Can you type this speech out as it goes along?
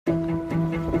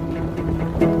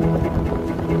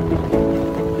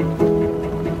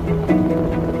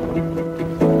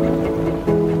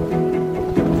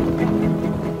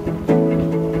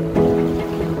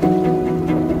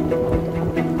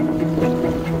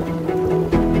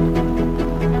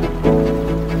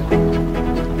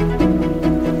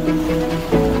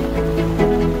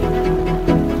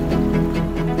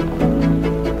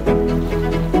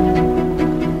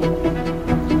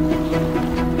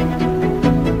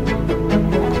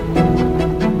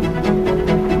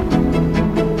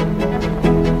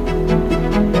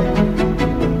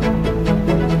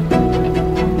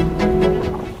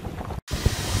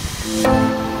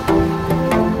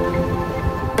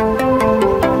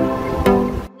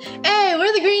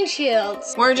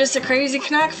sailboats. We're just a crazy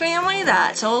Canuck family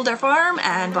that sold their farm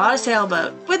and bought a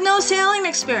sailboat with no sailing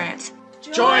experience.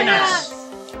 Join us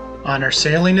on our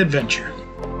sailing adventure.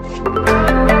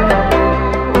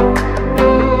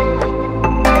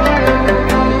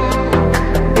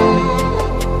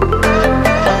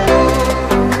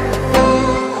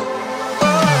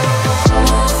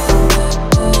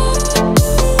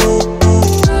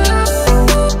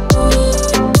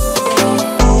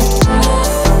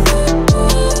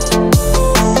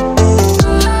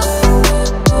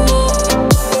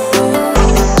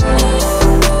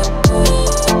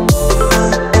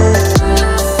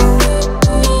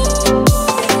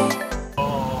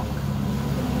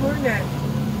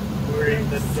 We're in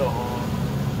the dawn.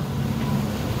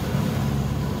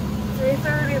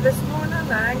 3:30 this morning,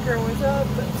 the anchor was up.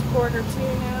 It's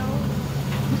 1:45 now.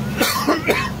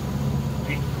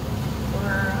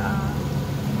 We're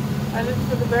headed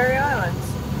for the Berry Islands.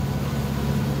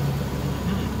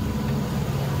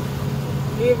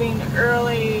 Leaving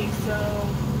early so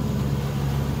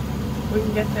we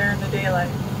can get there in the daylight.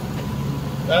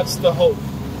 That's the hope.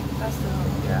 That's the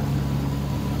hope, yeah.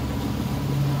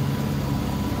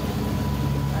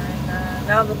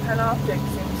 Now the panoptic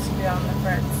seems to be on the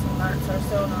fritz, and that's our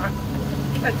sonar.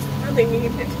 That's really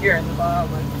needed here in the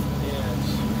Bahamas.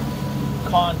 Yes.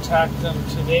 Contact them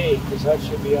today, because that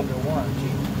should be under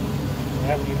warranty. We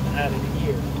haven't even had it a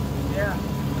year. Yeah.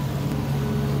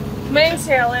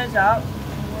 Mainsail is up.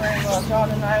 John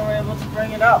and I were able to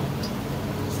bring it up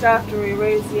just after we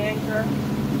raised the anchor.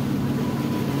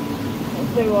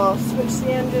 Hopefully we'll switch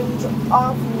the engines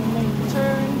off and we'll make the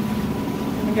turn.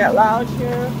 It's gonna get loud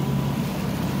here.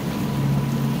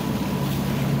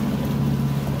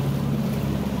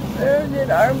 Where did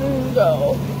our moon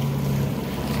go?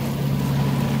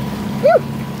 Woo!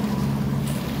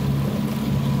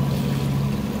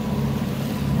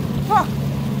 Huh.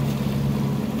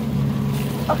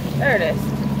 Oh, there it is.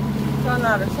 It's on the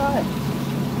other side.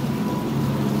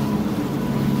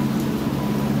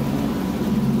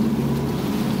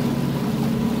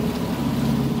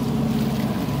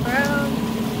 Around.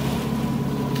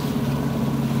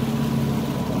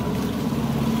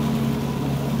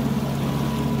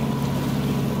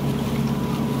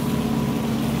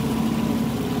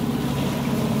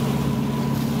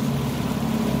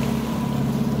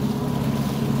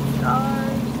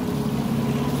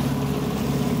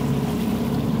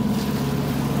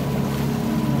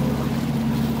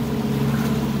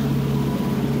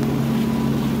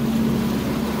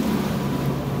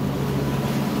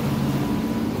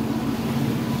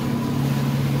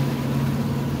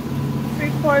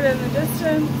 Freeport in the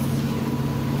distance,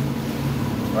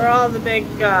 where all the big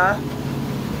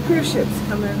cruise ships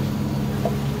come in.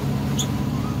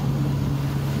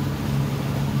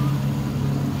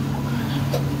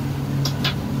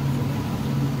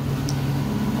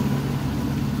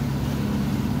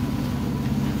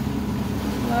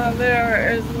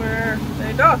 There is where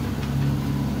they dock.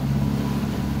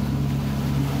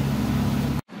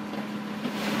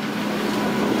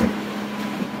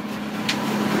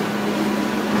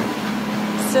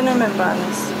 Cinnamon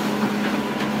buns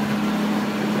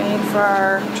made for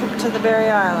our trip to the Berry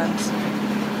Islands.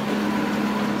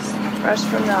 Fresh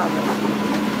from the oven.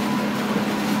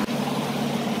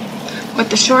 With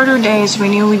the shorter days, we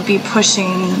knew we'd be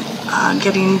pushing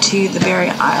getting to the Berry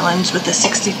Islands with a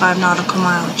 65 nautical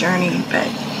mile journey,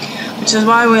 which is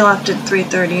why we left at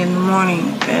 3:30 in the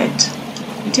morning, but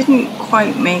we didn't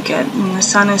quite make it, and the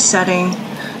sun is setting.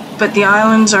 But the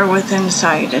islands are within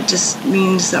sight. It just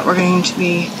means that we're going to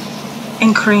be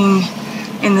anchoring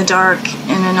in the dark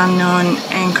in an unknown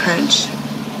anchorage.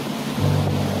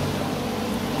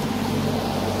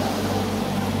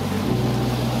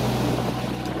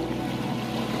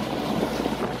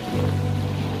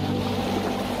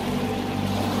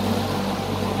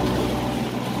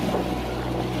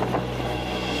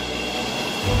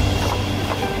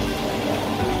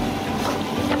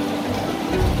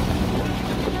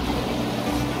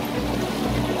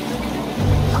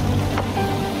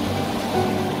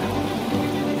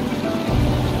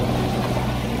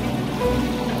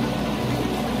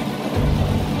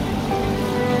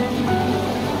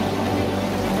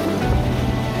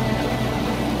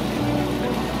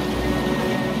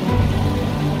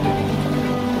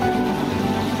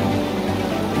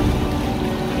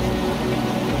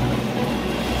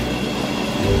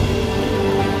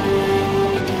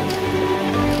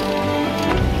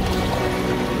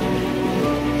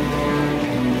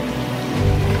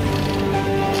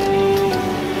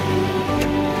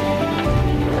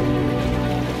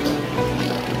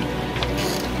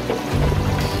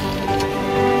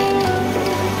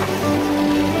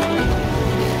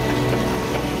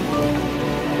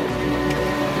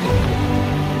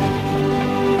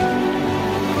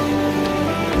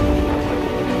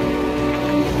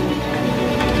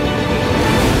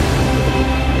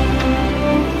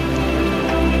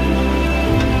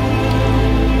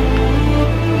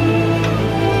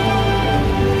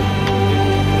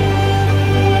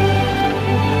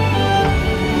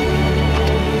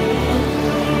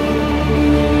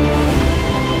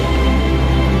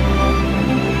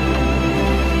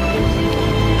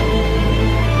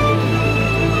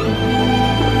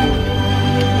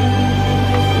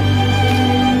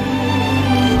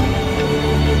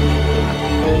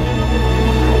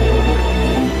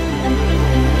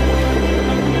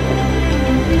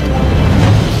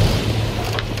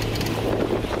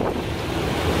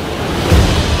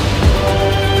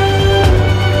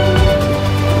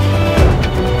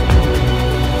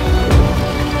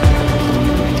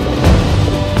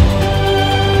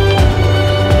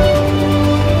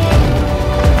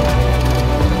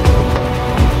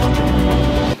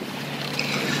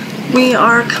 We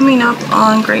are coming up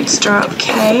on Great Stirrup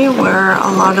Cay, where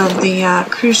a lot of the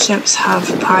cruise ships have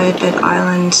private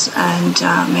islands and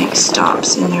make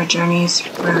stops in their journeys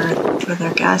for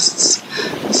their guests.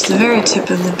 It's the very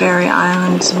tip of the Berry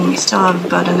Islands, and we still have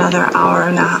about another hour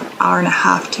and a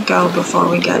half to go before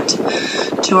we get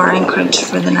to our anchorage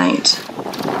for the night.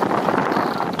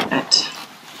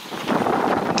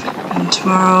 And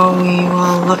tomorrow we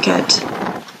will look at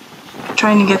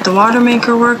trying to get the water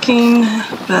maker working,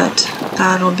 but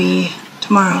that'll be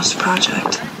tomorrow's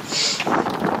project.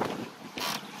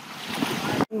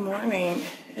 Good morning.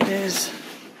 It is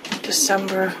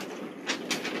December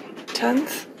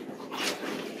 10th, I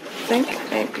think.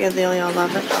 Maybe the 11th, I'll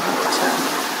have to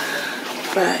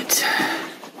check. But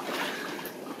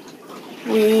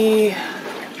we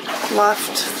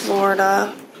left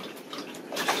Florida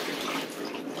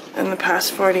in the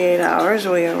past 48 hours.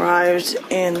 We arrived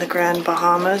in the Grand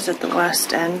Bahamas at the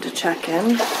West End to check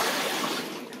in.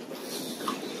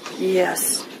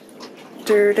 Yesterday?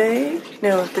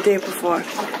 No, the day before.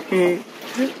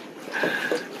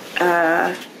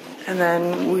 And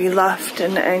then we left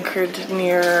and anchored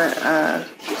near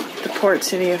the port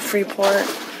city of Freeport,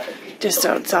 just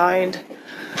outside.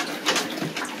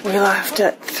 We left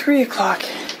at 3 o'clock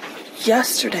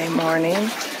yesterday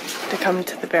morning to come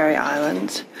to the Berry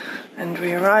Islands. And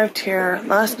we arrived here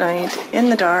last night in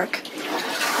the dark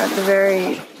at the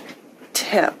very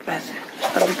tip of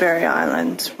the Berry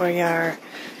Islands. We are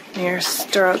near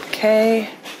Stirrup Cay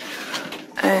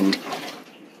and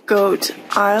Goat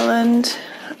Island.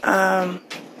 I'll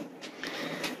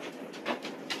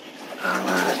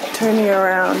turn you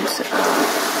around.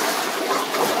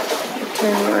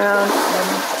 And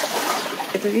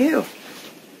get the view.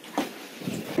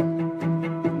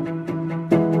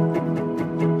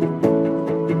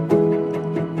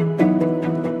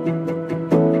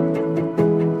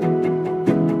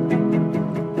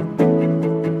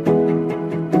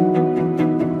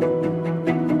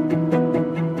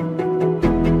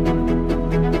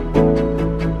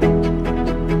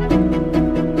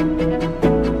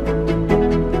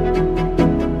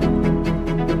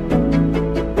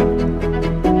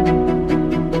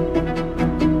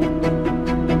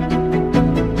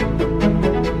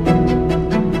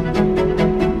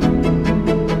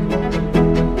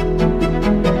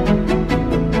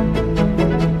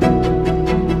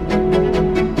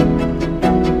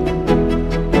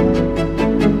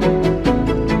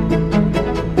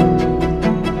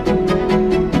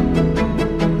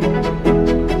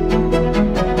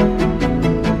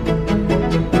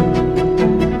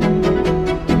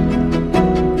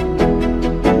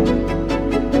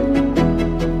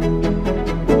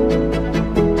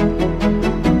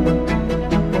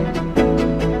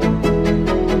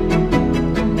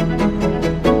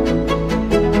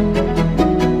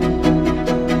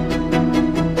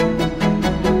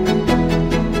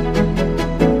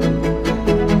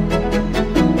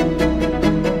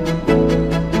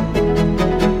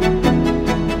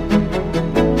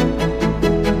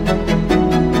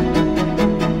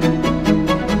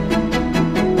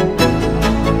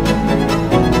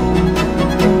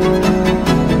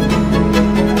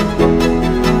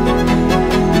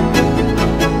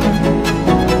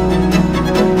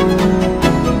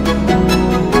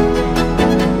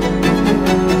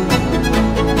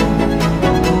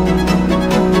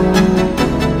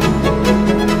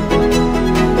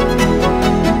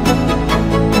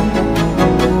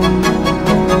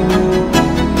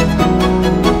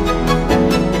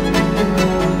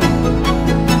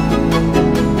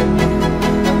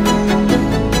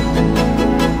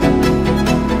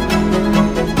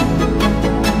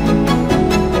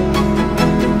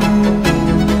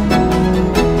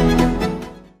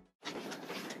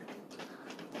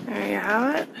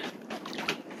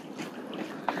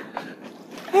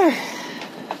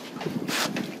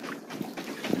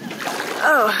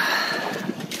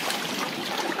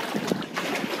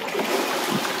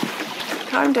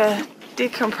 Time to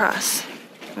decompress.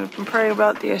 I've been praying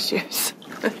about the issues.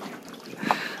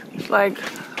 Like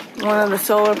one of the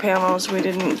solar panels, we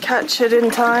didn't catch it in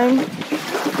time.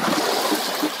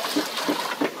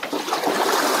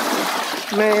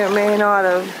 May or may not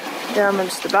have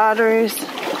damaged the batteries.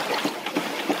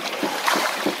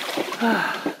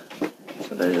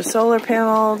 So there's a solar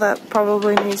panel that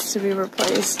probably needs to be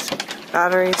replaced.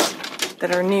 Batteries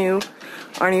that are new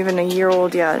aren't even a year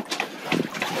old yet.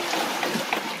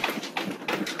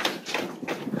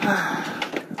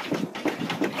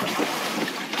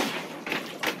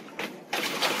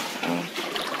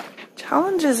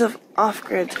 Challenges of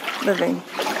off-grid living.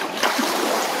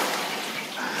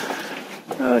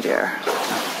 Oh dear.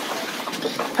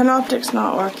 Panoptic's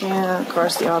not working, and of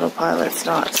course the autopilot's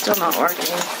still not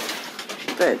working.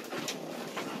 But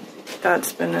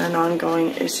that's been an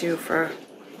ongoing issue for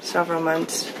several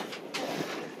months.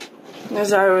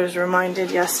 As I was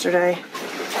reminded yesterday,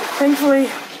 thankfully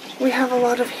we have a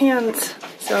lot of hands,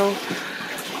 so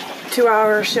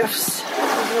 2-hour shifts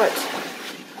is what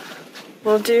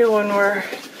we'll do when we're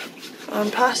on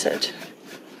passage.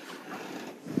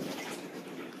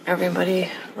 Everybody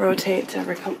rotates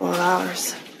every couple of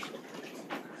hours.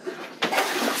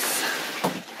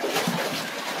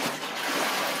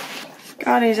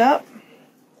 Scotty's up.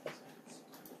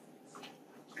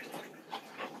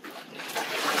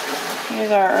 He's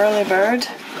our early bird.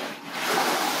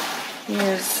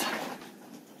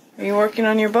 Are you working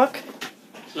on your book?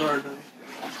 Sort of.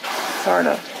 Sort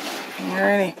of.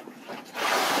 Alrighty.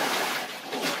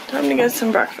 Time to get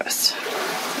some breakfast.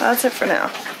 That's it for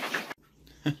now.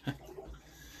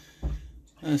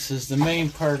 This is the main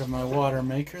part of my water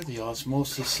maker, the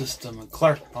osmosis system and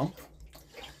Clark pump.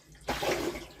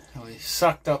 We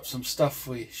sucked up some stuff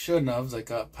we shouldn't have that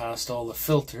got past all the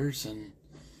filters and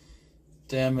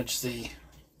damaged the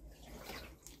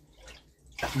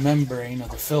membrane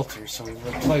of the filter, so we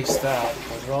replaced that,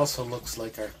 but it also looks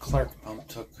like our Clark pump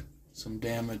took some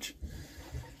damage.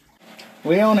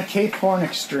 We own a Cape Horn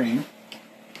Extreme.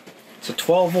 It's a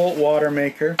 12-volt water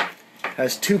maker.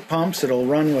 Has 2 pumps. It'll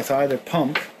run with either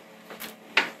pump.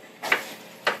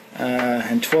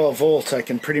 And 12 volts, I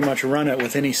can pretty much run it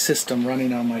with any system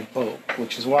running on my boat,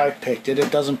 which is why I picked it.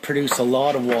 It doesn't produce a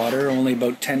lot of water, only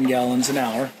about 10 gallons an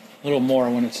hour. A little more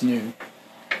when it's new.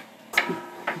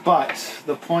 But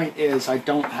the point is, I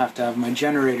don't have to have my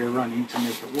generator running to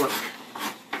make it work.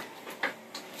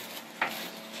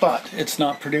 But it's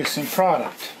not producing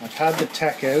product. I've had the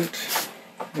tech out.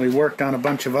 We worked on a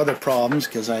bunch of other problems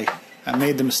because I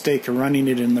made the mistake of running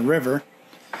it in the river,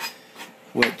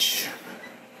 which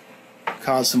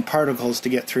caused some particles to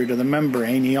get through to the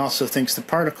membrane. He also thinks the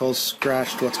particles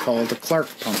scratched what's called a Clark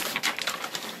pump.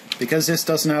 Because this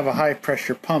doesn't have a high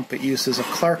pressure pump, it uses a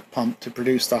Clark pump to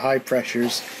produce the high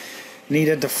pressures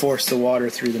needed to force the water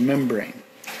through the membrane.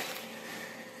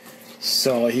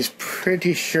 So he's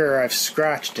pretty sure I've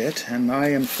scratched it, and I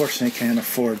unfortunately can't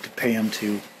afford to pay him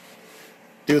to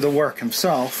do the work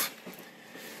himself.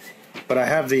 But I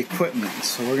have the equipment,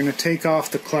 so we're going to take off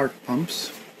the Clark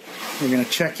pumps. We're going to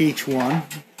check each one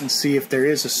and see if there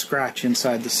is a scratch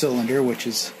inside the cylinder, which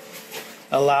is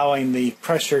allowing the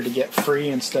pressure to get free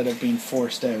instead of being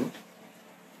forced out.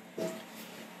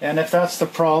 And if that's the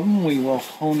problem, we will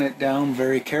hone it down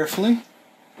very carefully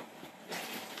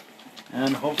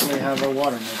and hopefully have our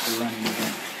water maker running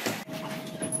again.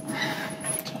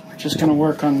 So we're just going to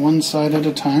work on one side at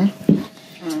a time.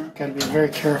 Got to be very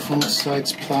careful. This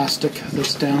side's plastic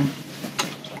that's down.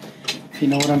 If you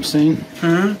know what I'm saying.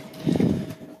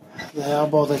 Mm-hmm. The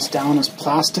elbow that's down is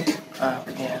plastic. Oh,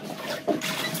 yeah.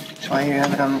 That's why you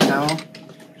have it on the towel?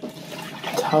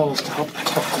 Towels to help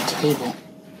protect the table.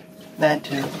 That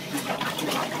too.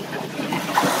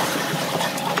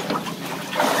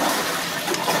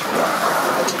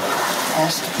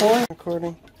 Test for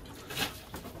recording.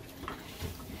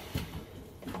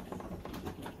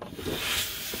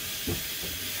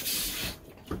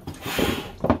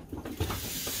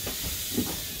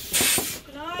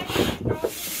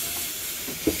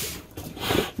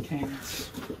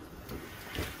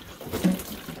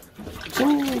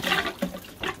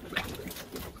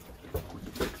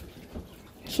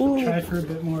 Try for a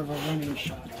bit more of a running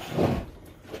shot.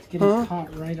 It's getting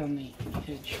caught right on the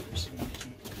edge for some reason.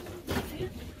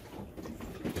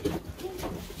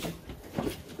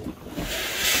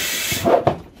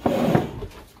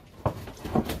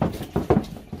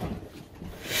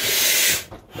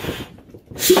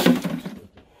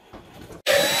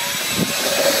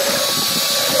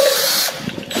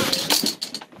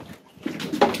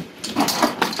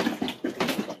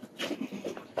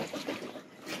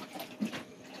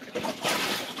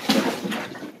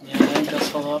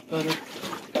 A lot better.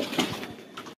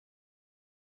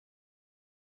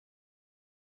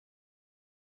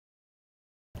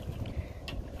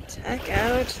 Check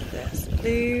out this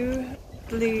blue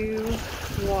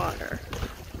water.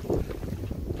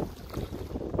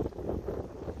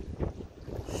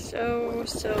 So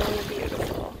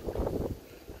beautiful.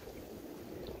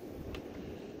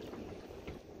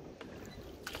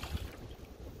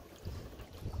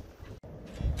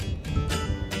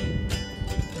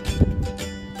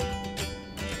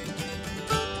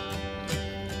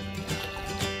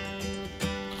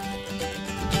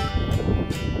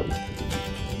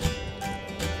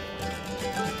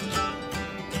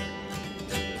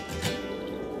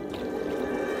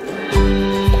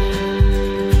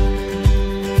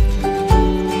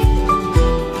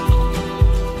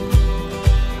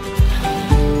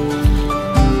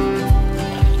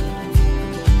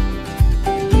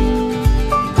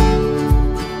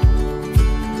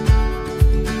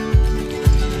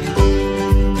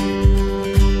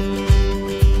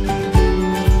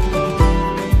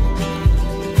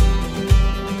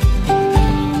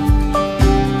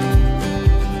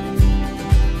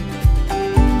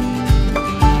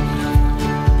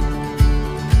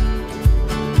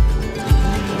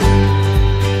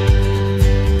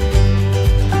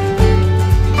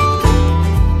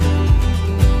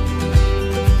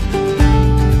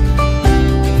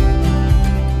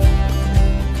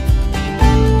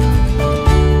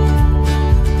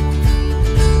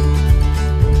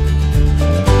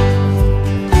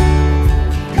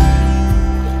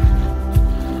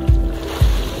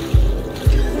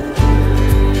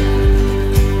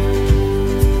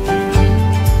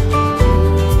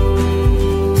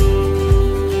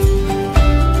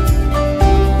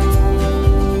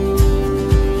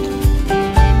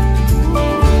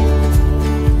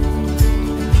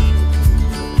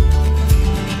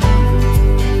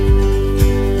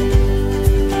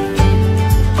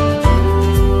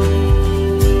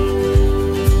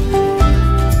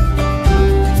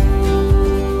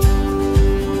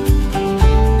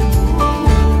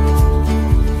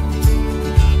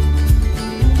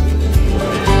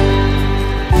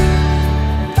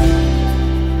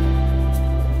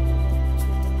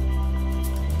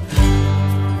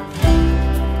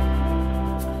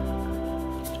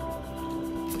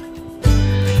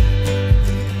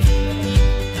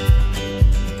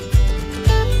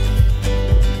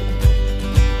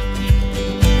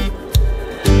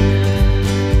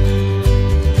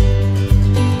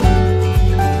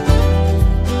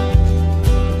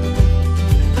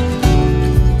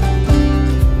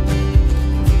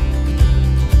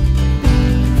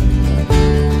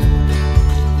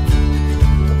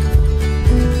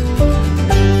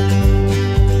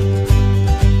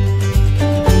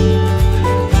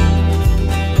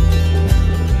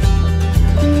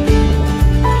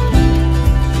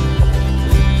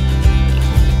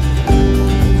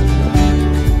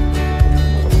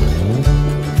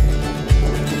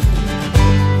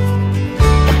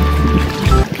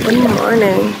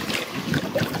 morning.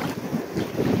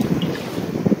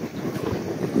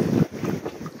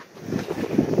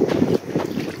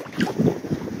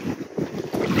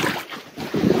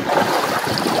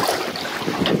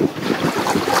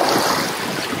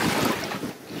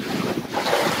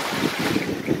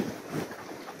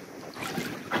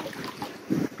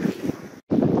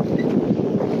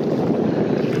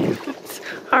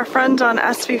 Our friends on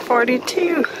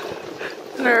SV42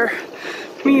 that are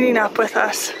meeting up with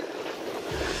us.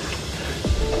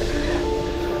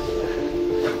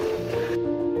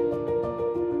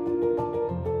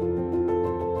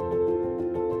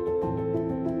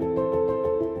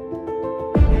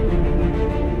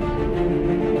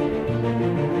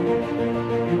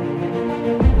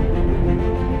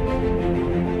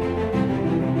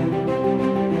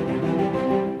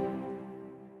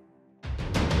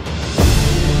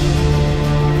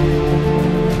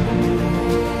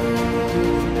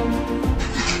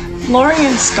 Lori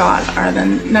and Scott are the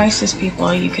nicest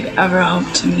people you could ever hope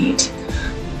to meet.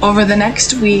 Over the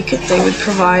next week, they would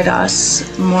provide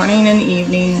us morning and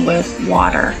evening with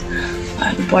water.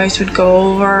 The boys would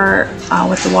go over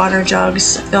with the water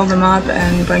jugs, fill them up,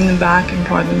 and bring them back and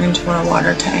pour them into our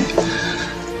water tank.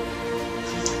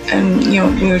 And you know,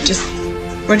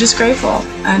 we're just grateful.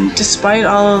 And despite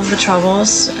all of the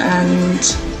troubles, and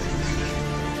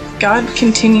God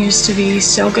continues to be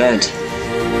so good.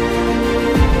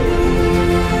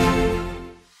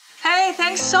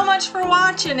 Thanks so much for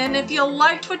watching, and if you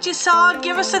liked what you saw,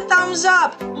 give us a thumbs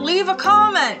up, leave a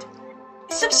comment,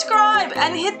 subscribe,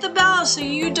 and hit the bell so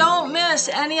you don't miss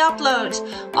any uploads.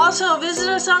 Also, visit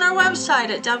us on our website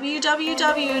at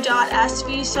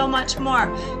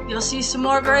www.svsomuchmore. You'll see some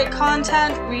more great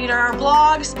content, read our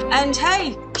blogs, and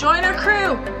hey, join our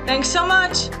crew. Thanks so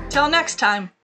much. Till next time.